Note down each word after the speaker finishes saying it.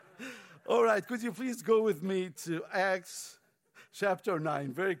All right, could you please go with me to Acts chapter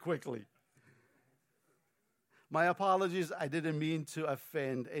 9 very quickly? My apologies, I didn't mean to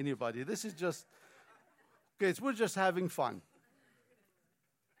offend anybody. This is just, okay, we're just having fun.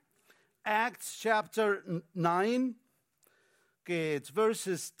 Acts chapter 9, okay, it's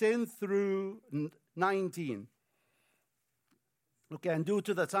verses 10 through 19. Okay, and due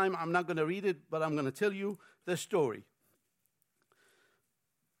to the time, I'm not going to read it, but I'm going to tell you the story.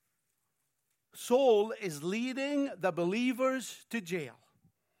 Saul is leading the believers to jail.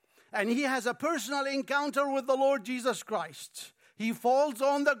 And he has a personal encounter with the Lord Jesus Christ. He falls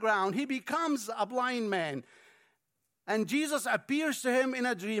on the ground. He becomes a blind man. And Jesus appears to him in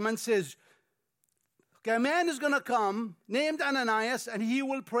a dream and says, okay, a man is going to come named Ananias, and he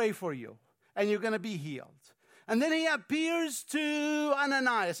will pray for you. And you're going to be healed. And then he appears to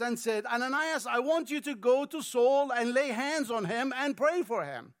Ananias and said, Ananias, I want you to go to Saul and lay hands on him and pray for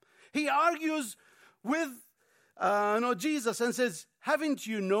him. He argues with Jesus and says, haven't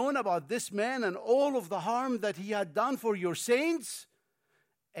you known about this man and all of the harm that he had done for your saints?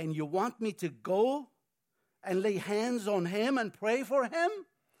 And you want me to go and lay hands on him and pray for him?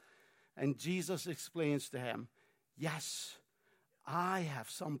 And Jesus explains to him, yes, I have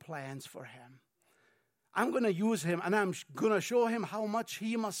some plans for him. I'm going to use him, and I'm going to show him how much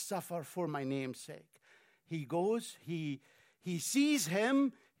he must suffer for my name's sake. He goes, he sees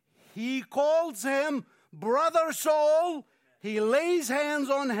him, he calls him Brother Saul. He lays hands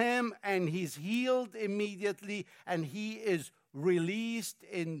on him, and he's healed immediately, and he is released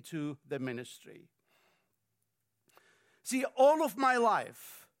into the ministry. See, all of my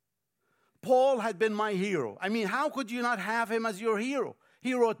life, Paul had been my hero. I mean, how could you not have him as your hero?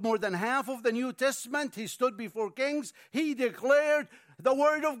 He wrote more than half of the New Testament. He stood before kings. He declared the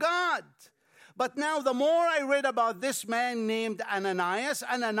word of God. But now the more I read about this man named Ananias,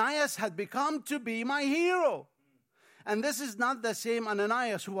 Ananias had become to be my hero. And this is not the same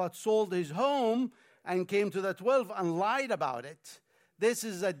Ananias who had sold his home and came to the 12 and lied about it. This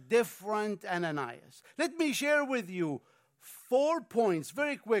is a different Ananias. Let me share with you 4 points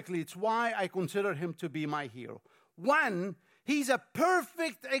very quickly. It's why I consider him to be my hero. 1, he's a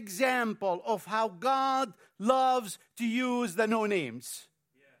perfect example of how God loves to use the no-names.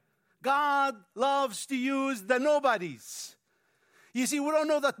 God loves to use the nobodies. You see, we don't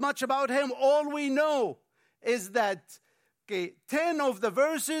know that much about him. All we know is that 10 of the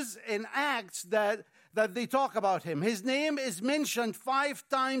verses in Acts that they talk about him, his name is mentioned 5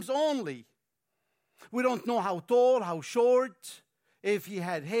 times only. We don't know how tall, how short, if he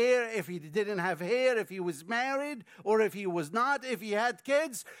had hair, if he didn't have hair, if he was married, or if he was not, if he had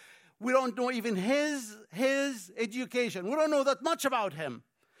kids. We don't know even his education. We don't know that much about him.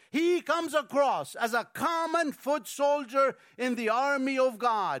 He comes across as a common foot soldier in the army of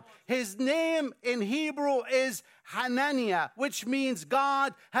God. His name in Hebrew is Hananiah, which means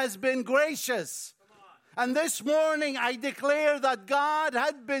God has been gracious. And this morning I declare that God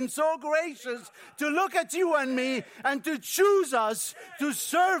had been so gracious to look at you and me and to choose us to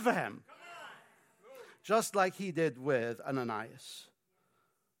serve him. Just like he did with Ananias.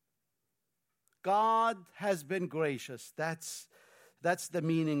 God has been gracious. That's the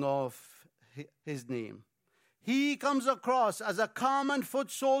meaning of his name. He comes across as a common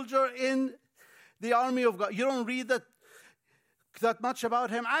foot soldier in the army of God. You don't read that much about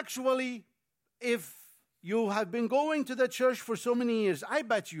him. Actually, if you have been going to the church for so many years, I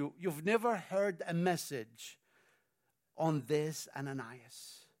bet you've never heard a message on this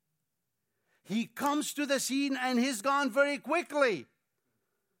Ananias. He comes to the scene and he's gone very quickly.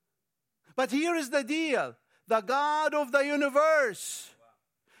 But here is the deal. The God of the universe,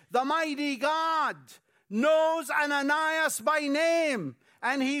 the mighty God, knows Ananias by name,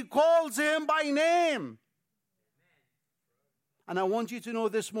 and he calls him by name. And I want you to know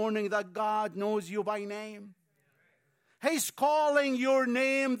this morning that God knows you by name. He's calling your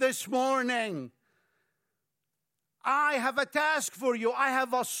name this morning. I have a task for you. I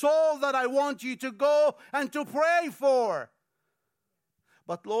have a soul that I want you to go and to pray for.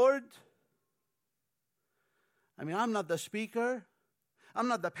 But Lord, I'm not the speaker. I'm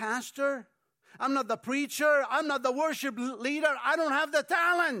not the pastor. I'm not the preacher. I'm not the worship leader. I don't have the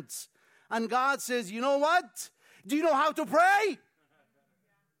talents. And God says, you know what? Do you know how to pray?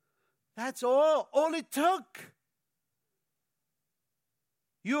 That's all it took.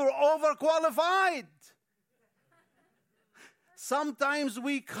 You're overqualified. Sometimes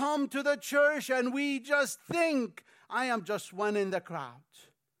we come to the church and we just think, I am just one in the crowd.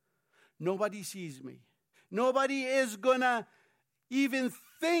 Nobody sees me. Nobody is going to even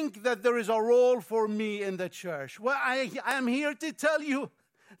think that there is a role for me in the church. Well, I am here to tell you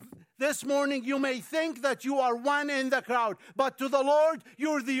This morning you may think that you are one in the crowd, but to the Lord,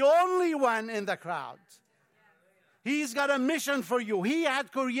 you're the only one in the crowd. He's got a mission for you. He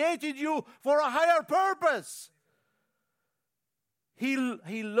had created you for a higher purpose. He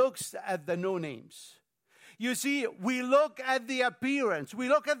looks at the no-names. You see, we look at the appearance, we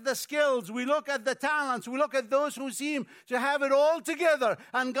look at the skills, we look at the talents, we look at those who seem to have it all together.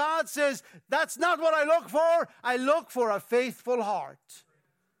 And God says, that's not what I look for. I look for a faithful heart.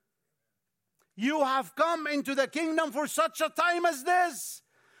 You have come into the kingdom for such a time as this.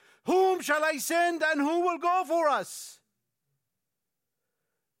 Whom shall I send and who will go for us?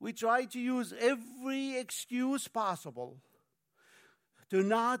 We try to use every excuse possible to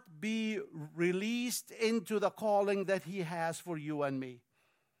not be released into the calling that He has for you and me.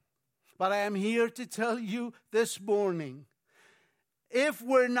 But I am here to tell you this morning, if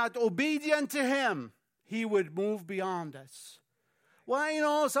we're not obedient to Him, He would move beyond us.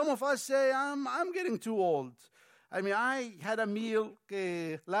 Well, some of us say, I'm getting too old. I had a meal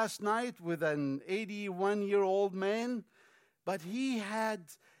last night with an 81-year-old man, but he had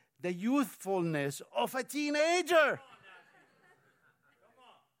the youthfulness of a teenager.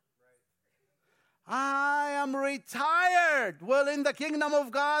 I am retired. Well, in the kingdom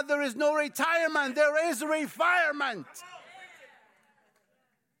of God, there is no retirement. There is refirement.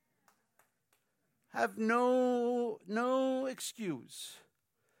 Have no excuse.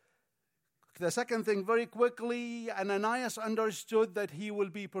 The second thing, very quickly, Ananias understood that he will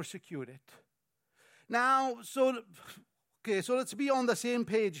be persecuted. Now, so let's be on the same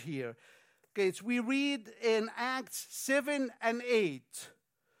page here. Okay, so we read in Acts 7 and 8.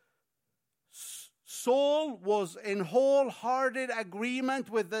 Saul was in wholehearted agreement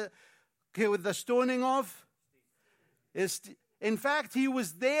with the stoning of. In fact, he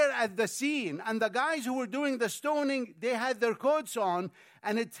was there at the scene, and the guys who were doing the stoning, they had their coats on,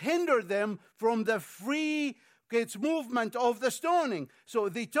 and it hindered them from the free movement of the stoning. So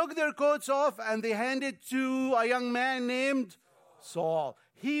they took their coats off, and they handed to a young man named Saul.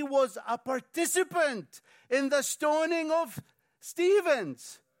 He was a participant in the stoning of Stephen.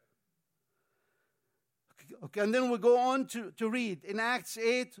 Okay, and then we go on to read in Acts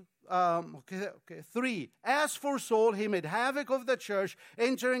 8, 3. As for Saul, he made havoc of the church,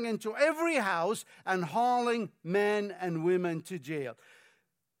 entering into every house and hauling men and women to jail.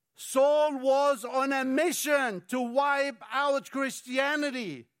 Saul was on a mission to wipe out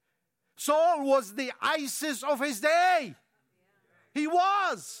Christianity. Saul was the ISIS of his day. He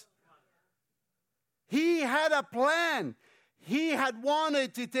was. He had a plan. He had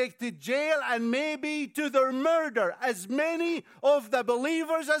wanted to take to jail and maybe to their murder as many of the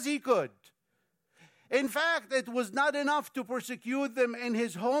believers as he could. In fact, it was not enough to persecute them in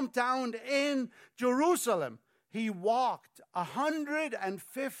his hometown in Jerusalem. He walked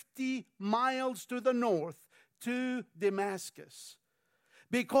 150 miles to the north to Damascus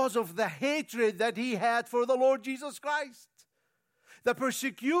because of the hatred that he had for the Lord Jesus Christ. The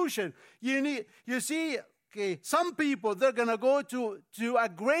persecution, you see, some people, they're going to go to a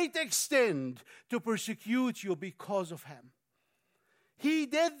great extent to persecute you because of him. He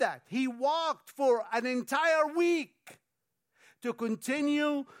did that. He walked for an entire week to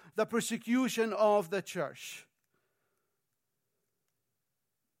continue the persecution of the church.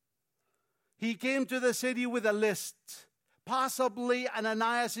 He came to the city with a list. Possibly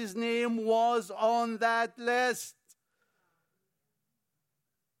Ananias' name was on that list.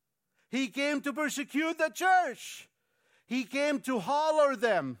 He came to persecute the church. He came to holler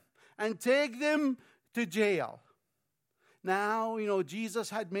them and take them to jail. Now, Jesus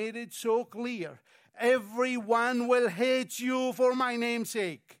had made it so clear. Everyone will hate you for my name's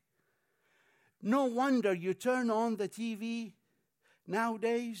sake. No wonder you turn on the TV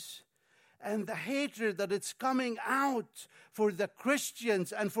nowadays, and the hatred that it's coming out for the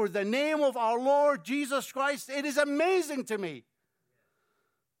Christians and for the name of our Lord Jesus Christ, it is amazing to me.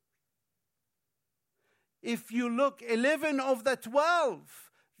 If you look, 11 of the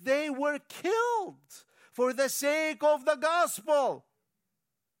 12, they were killed for the sake of the gospel.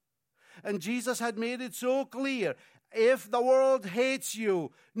 And Jesus had made it so clear, if the world hates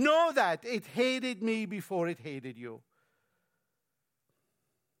you, know that it hated me before it hated you.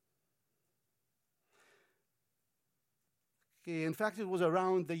 Okay, in fact, it was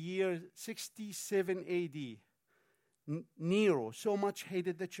around the year 67 AD. Nero so much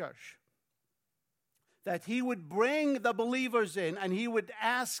hated the church that he would bring the believers in and he would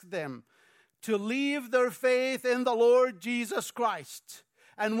ask them to leave their faith in the Lord Jesus Christ.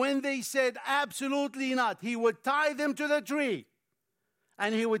 And when they said absolutely not, he would tie them to the tree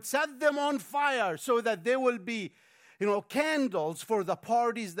and he would set them on fire so that they will be candles for the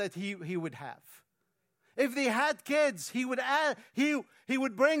parties that he would have. If they had kids, he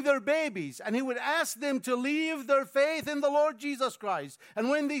would bring their babies, and he would ask them to leave their faith in the Lord Jesus Christ. And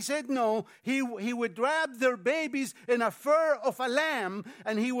when they said no, he would wrap their babies in a fur of a lamb,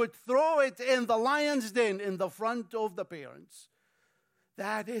 and he would throw it in the lion's den in the front of the parents.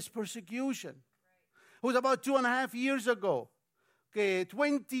 That is persecution. It was about 2.5 years ago.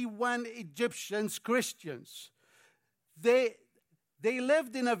 21 Egyptians, Christians, they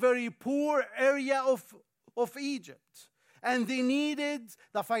lived in a very poor area of Egypt, and they needed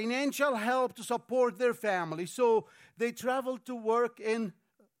the financial help to support their family. So they traveled to work in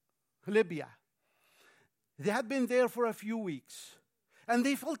Libya. They had been there for a few weeks, and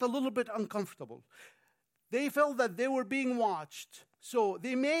they felt a little bit uncomfortable. They felt that they were being watched. So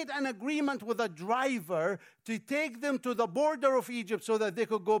they made an agreement with a driver to take them to the border of Egypt so that they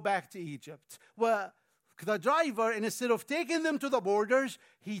could go back to Egypt. Well, the driver, instead of taking them to the borders,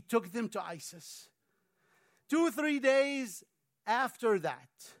 he took them to ISIS. 2-3 days after that,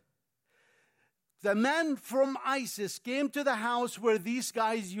 the men from ISIS came to the house where these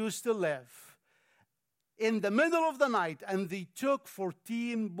guys used to live in the middle of the night, and they took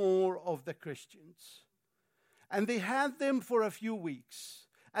 14 more of the Christians. And they had them for a few weeks.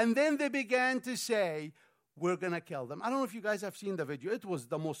 And then they began to say, we're going to kill them. I don't know if you guys have seen the video. It was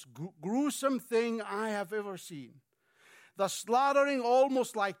the most gruesome thing I have ever seen. The slaughtering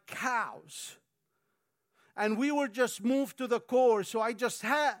almost like cows. And we were just moved to the core, so I just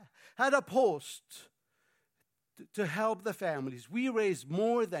had a post to help the families. We raised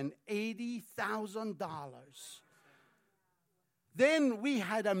more than $80,000. Then we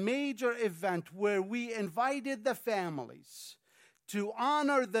had a major event where we invited the families to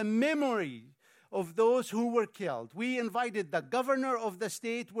honor the memory of those who were killed. We invited the governor of the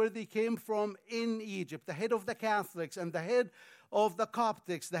state where they came from in Egypt, the head of the Catholics and the head of the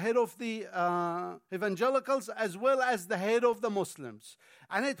Coptics, the head of the evangelicals, as well as the head of the Muslims.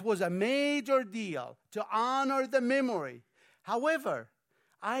 And it was a major deal to honor the memory. However,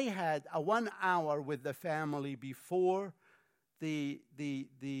 I had a 1 hour with the family before the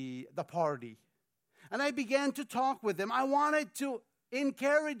party. And I began to talk with them. I wanted to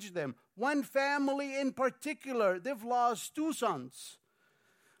encourage them. One family in particular, they've lost 2 sons.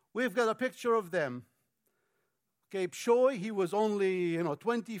 We've got a picture of them. Cape Shoy, he was only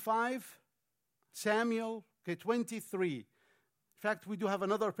 25. Samuel, 23. In fact, we do have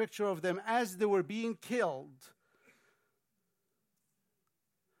another picture of them as they were being killed.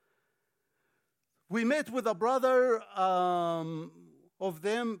 We met with a brother of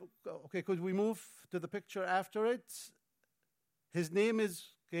them. Okay, could we move to the picture after it? His name is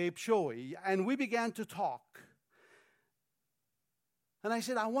Cape Shoy, and we began to talk. And I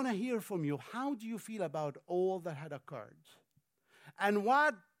said, I want to hear from you. How do you feel about all that had occurred? And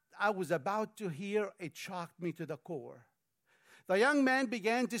what I was about to hear, it shocked me to the core. The young man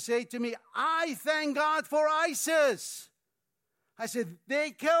began to say to me, I thank God for ISIS. I said,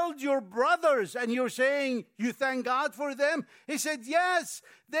 they killed your brothers, and you're saying you thank God for them? He said, yes,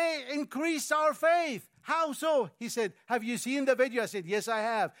 they increased our faith. How so? He said, have you seen the video? I said, yes, I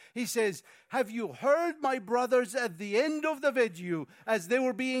have. He says, have you heard my brothers at the end of the video as they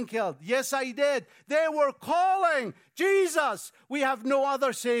were being killed? Yes, I did. They were calling, Jesus, we have no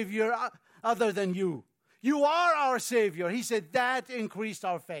other Savior other than you. You are our Savior. He said, that increased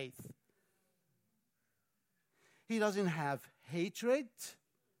our faith. He doesn't have hatred.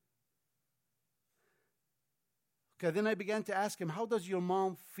 Okay, then I began to ask him, how does your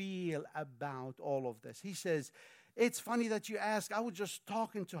mom feel about all of this? He says, it's funny that you ask. I was just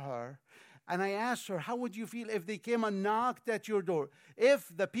talking to her, and I asked her, how would you feel if they came and knocked at your door?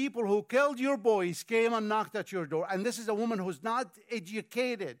 If the people who killed your boys came and knocked at your door, and this is a woman who's not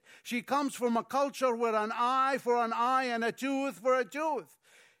educated. She comes from a culture where an eye for an eye and a tooth for a tooth.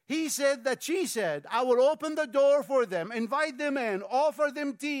 He said that she said, I will open the door for them, invite them in, offer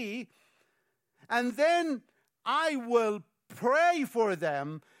them tea, and then I will pray for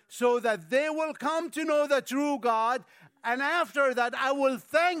them so that they will come to know the true God. And after that, I will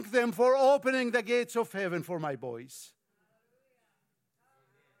thank them for opening the gates of heaven for my boys.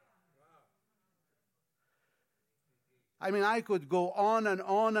 I mean, I could go on and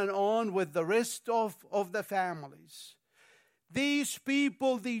on and on with the rest of the families. These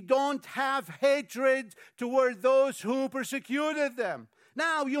people, they don't have hatred toward those who persecuted them.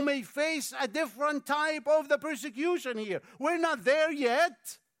 Now, you may face a different type of the persecution here. We're not there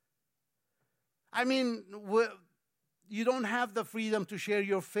yet. I mean, you don't have the freedom to share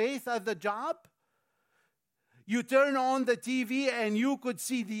your faith at the job. You turn on the TV and you could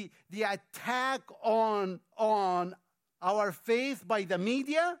see the attack on our faith by the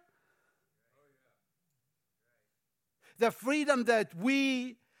media. The freedom that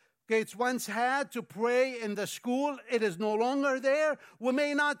we once had to pray in the school, it is no longer there. We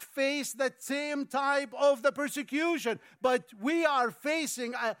may not face that same type of the persecution, but we are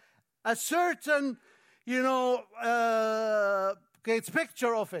facing a certain,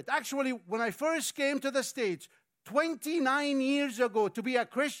 picture of it. Actually, when I first came to the States, 29 years ago, to be a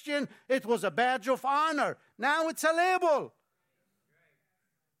Christian, it was a badge of honor. Now it's a label.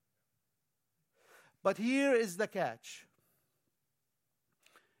 But here is the catch.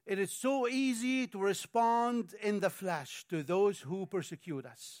 It is so easy to respond in the flesh to those who persecute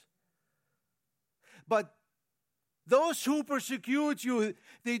us. But those who persecute you,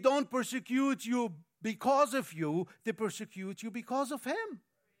 they don't persecute you because of you, they persecute you because of him.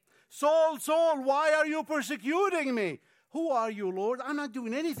 Saul, Saul, why are you persecuting me? Who are you, Lord? I'm not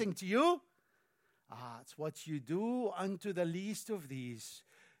doing anything to you. It's what you do unto the least of these,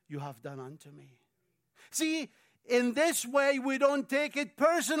 you have done unto me. See, in this way, we don't take it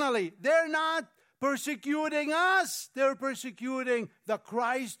personally. They're not persecuting us. They're persecuting the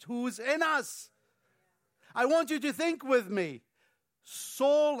Christ who's in us. I want you to think with me.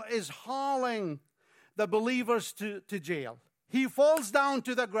 Saul is hauling the believers to jail. He falls down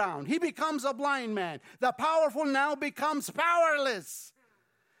to the ground. He becomes a blind man. The powerful now becomes powerless.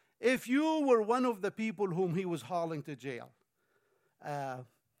 If you were one of the people whom he was hauling to jail,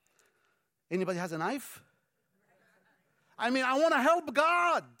 anybody has a knife? I want to help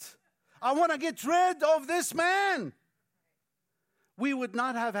God. I want to get rid of this man. We would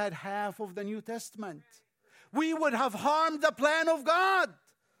not have had half of the New Testament. We would have harmed the plan of God.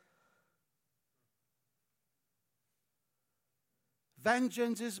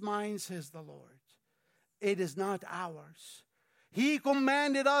 Vengeance is mine, says the Lord. It is not ours. He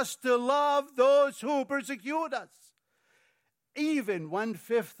commanded us to love those who persecute us. Even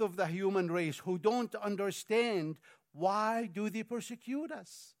 1/5 of the human race who don't understand why do they persecute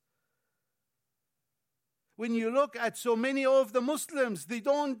us. When you look at so many of the Muslims, they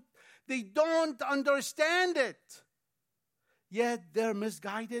don't understand it. Yet they're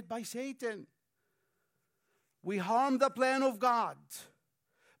misguided by Satan. We harm the plan of God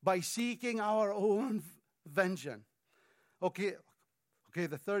by seeking our own vengeance. Okay,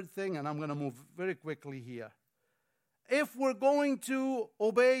 the third thing, and I'm going to move very quickly here. If we're going to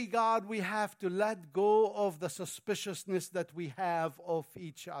obey God, we have to let go of the suspiciousness that we have of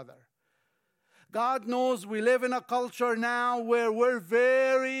each other. God knows we live in a culture now where we're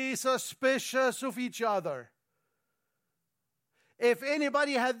very suspicious of each other. If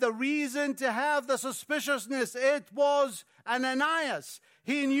anybody had the reason to have the suspiciousness, it was Ananias.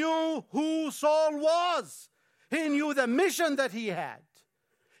 He knew who Saul was. He knew the mission that he had.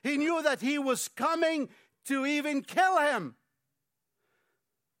 He knew that he was coming to even kill him.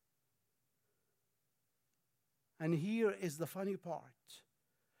 And here is the funny part.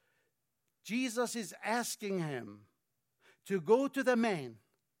 Jesus is asking him to go to the man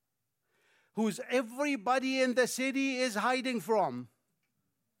whose everybody in the city is hiding from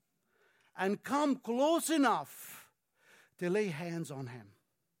and come close enough to lay hands on him.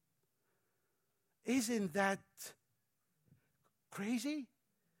 Isn't that crazy?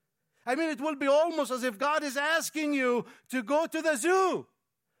 It will be almost as if God is asking you to go to the zoo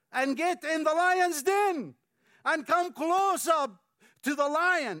and get in the lion's den and come close up to the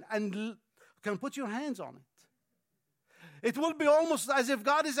lion and can put your hands on it. It will be almost as if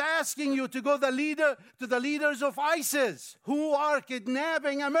God is asking you to go to the leaders of ISIS who are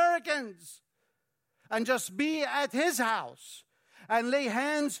kidnapping Americans and just be at his house and lay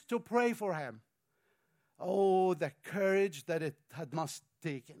hands to pray for him. Oh, the courage that it must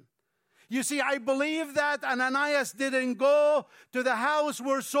taken. You see, I believe that Ananias didn't go to the house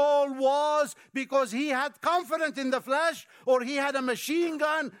where Saul was because he had confidence in the flesh, or he had a machine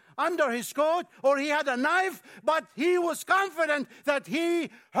gun under his coat, or he had a knife, but he was confident that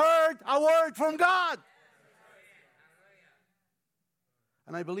he heard a word from God.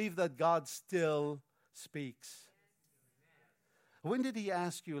 And I believe that God still speaks. When did he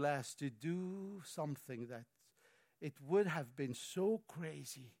ask you last to do something that it would have been so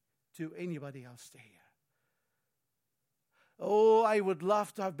crazy to anybody else to hear? Oh, I would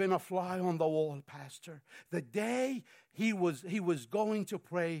love to have been a fly on the wall, Pastor. The day he was going to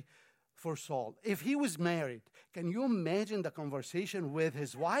pray for Saul. If he was married, can you imagine the conversation with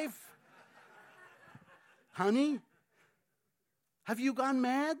his wife? Honey, have you gone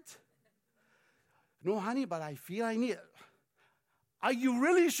mad? No, honey, but I feel I need. Are you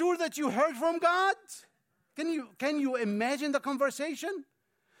really sure that you heard from God? Can you imagine the conversation?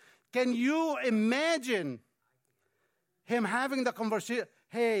 Can you imagine him having the conversation,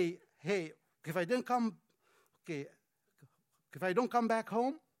 hey, if I don't come back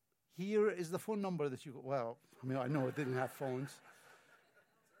home, here is the phone number that you, well, I know it didn't have phones.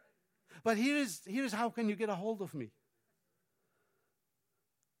 But here's how can you get a hold of me.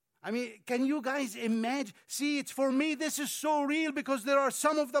 Can you guys imagine? See, it's for me, this is so real because there are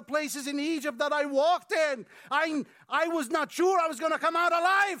some of the places in Egypt that I walked in. I was not sure I was going to come out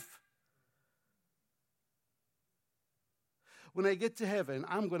alive. When I get to heaven,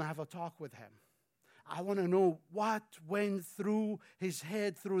 I'm going to have a talk with him. I want to know what went through his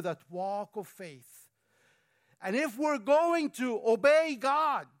head through that walk of faith. And if we're going to obey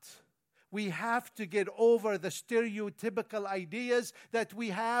God, we have to get over the stereotypical ideas that we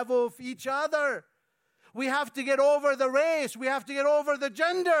have of each other. We have to get over the race. We have to get over the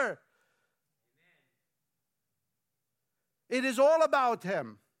gender. Amen. It is all about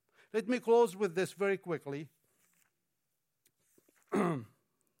him. Let me close with this very quickly.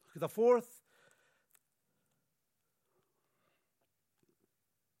 The fourth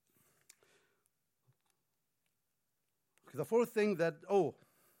thing that,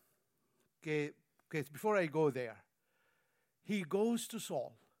 before I go there, he goes to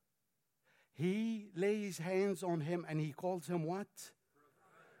Saul. He lays hands on him and he calls him what?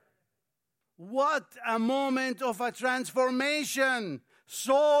 What a moment of a transformation.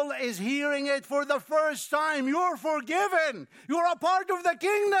 Saul is hearing it for the first time. You're forgiven. You're a part of the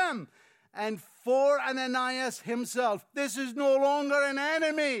kingdom. And for Ananias himself, this is no longer an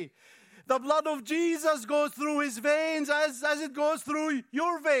enemy. The blood of Jesus goes through his veins as it goes through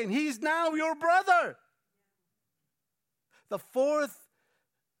your vein. He's now your brother. The fourth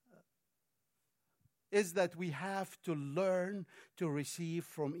is that we have to learn to receive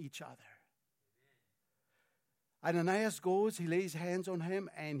from each other. Ananias goes, he lays hands on him,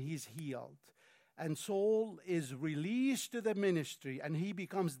 and he's healed. And Saul is released to the ministry, and he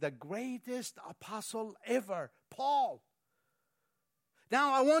becomes the greatest apostle ever, Paul.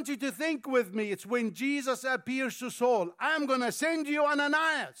 Now, I want you to think with me. It's when Jesus appears to Saul. I'm going to send you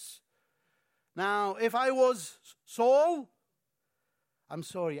Ananias. Now, if I was Saul, I'm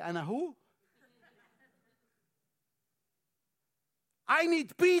sorry, Anna who? I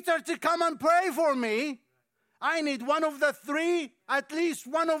need Peter to come and pray for me. I need one of the 3, at least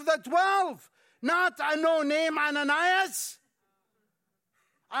one of the 12. Not a no-name Ananias.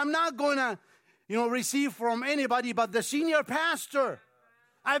 I'm not going to, receive from anybody but the senior pastor.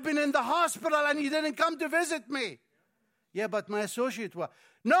 I've been in the hospital and he didn't come to visit me. Yeah, but my associate was.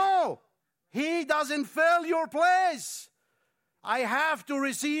 No, he doesn't fill your place. I have to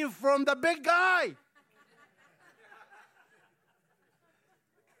receive from the big guy.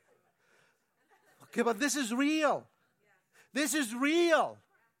 Okay, but this is real. This is real.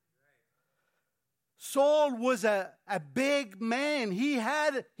 Saul was a big man. He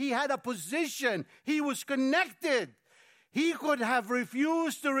had a position. He was connected. He could have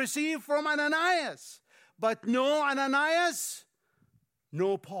refused to receive from Ananias. But no Ananias,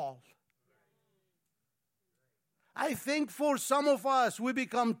 no Paul. I think for some of us, we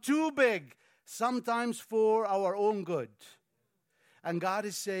become too big, sometimes for our own good. And God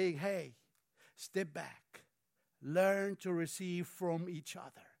is saying, hey, step back. Learn to receive from each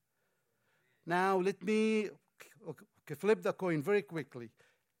other. Now, let me flip the coin very quickly.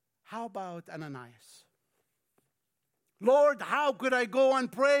 How about Ananias? Lord, how could I go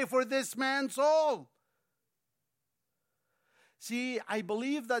and pray for this man's soul? See, I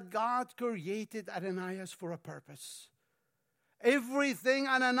believe that God created Ananias for a purpose. Everything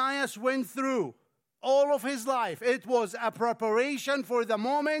Ananias went through, all of his life, it was a preparation for the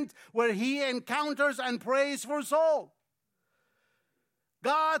moment where he encounters and prays for Saul.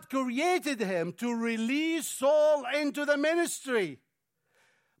 God created him to release Saul into the ministry.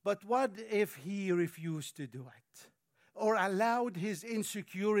 But what if he refused to do it? Or allowed his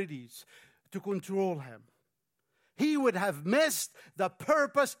insecurities to control him? He would have missed the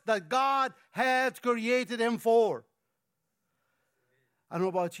purpose that God had created him for. I don't know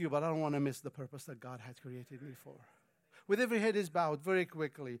about you, but I don't want to miss the purpose that God had created me for. With every head is bowed, very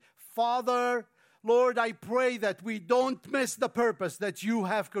quickly. Father, Lord, I pray that we don't miss the purpose that you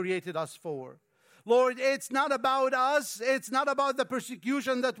have created us for. Lord, it's not about us. It's not about the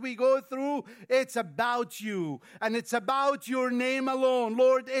persecution that we go through. It's about you. And it's about your name alone.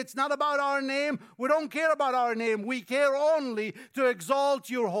 Lord, it's not about our name. We don't care about our name. We care only to exalt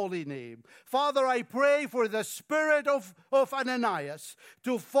your holy name. Father, I pray for the spirit of Ananias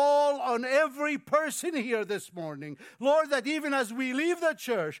to fall on every person here this morning. Lord, that even as we leave the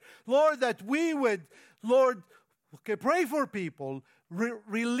church, Lord, that we would, Lord, pray for people.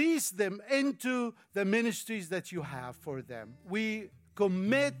 release them into the ministries that you have for them. We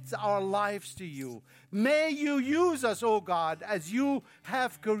commit our lives to you. May you use us, oh God, as you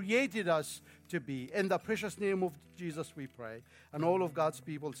have created us to be. In the precious name of Jesus we pray. And all of God's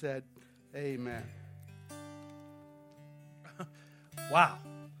people said, amen. Wow.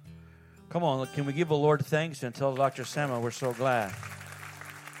 Come on, can we give the Lord thanks and tell Dr. Sama we're so glad.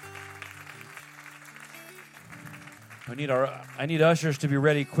 I need ushers to be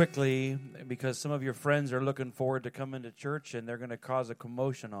ready quickly because some of your friends are looking forward to coming to church and they're going to cause a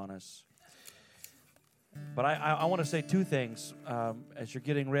commotion on us. But I want to say two things as you're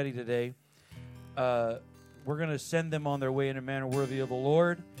getting ready today. We're going to send them on their way in a manner worthy of the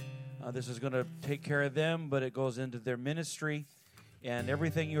Lord. This is going to take care of them, but it goes into their ministry. And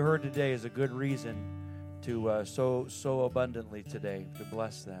everything you heard today is a good reason to sow abundantly today, to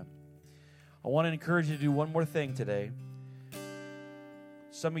bless them. I want to encourage you to do one more thing today.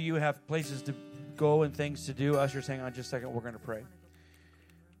 Some of you have places to go and things to do. Ushers, hang on just a second. We're going to pray.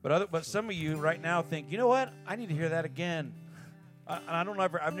 But some of you right now think, you know what? I need to hear that again. I don't know.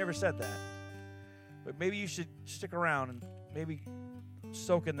 I've never said that. But maybe you should stick around and maybe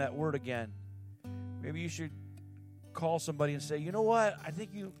soak in that word again. Maybe you should call somebody and say, you know what? I think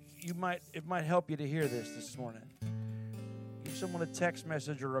it might help you to hear this morning. Give someone a text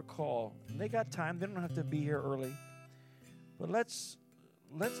message or a call. And they got time. They don't have to be here early. But let's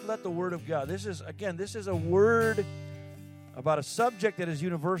let the word of God. This is a word about a subject that is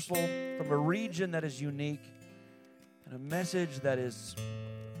universal, from a region that is unique, and a message that is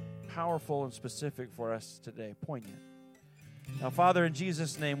powerful and specific for us today, poignant. Now, Father, in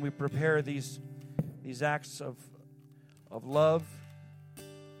Jesus' name, we prepare these acts of love,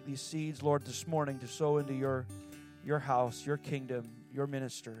 these seeds, Lord, this morning to sow into your house, your kingdom, your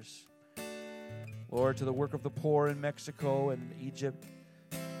ministers. Lord, to the work of the poor in Mexico and Egypt,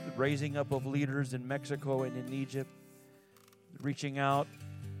 the raising up of leaders in Mexico and in Egypt, reaching out,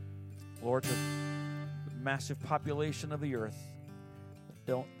 Lord, to the massive population of the earth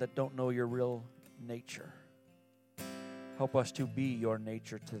that don't know your real nature. Help us to be your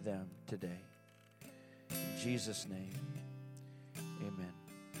nature to them today. In Jesus' name.